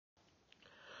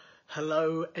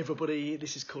Hello everybody,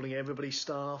 this is calling everybody,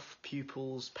 staff,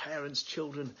 pupils, parents,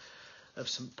 children of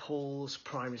St Paul's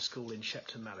Primary School in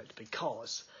Shepton Mallet,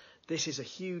 because this is a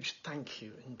huge thank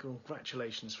you and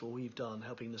congratulations for all you've done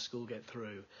helping the school get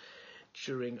through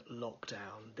during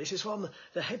lockdown. This is from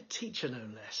the head teacher, no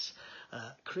less,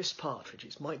 Chris Partridge.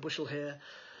 It's Mike Bushell here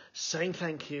saying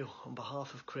thank you on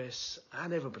behalf of Chris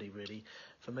and everybody really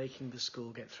for making the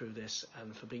school get through this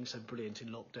and for being so brilliant in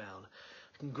lockdown.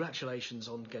 Congratulations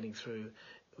on getting through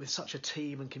with such a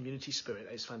team and community spirit.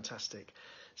 It's fantastic,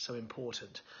 so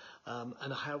important.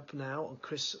 And I hope now, and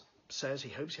Chris says he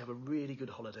hopes you have a really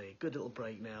good holiday, a good little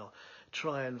break now.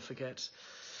 Try and forget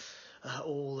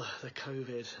all the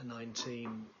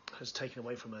COVID-19 has taken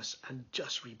away from us and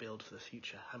just rebuild for the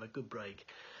future. Have a good break,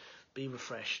 be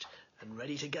refreshed and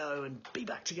ready to go and be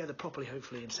back together properly,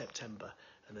 hopefully in September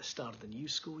and the start of the new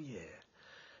school year.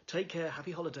 Take care,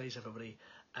 happy holidays everybody,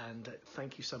 and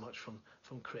thank you so much from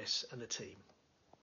Chris and the team.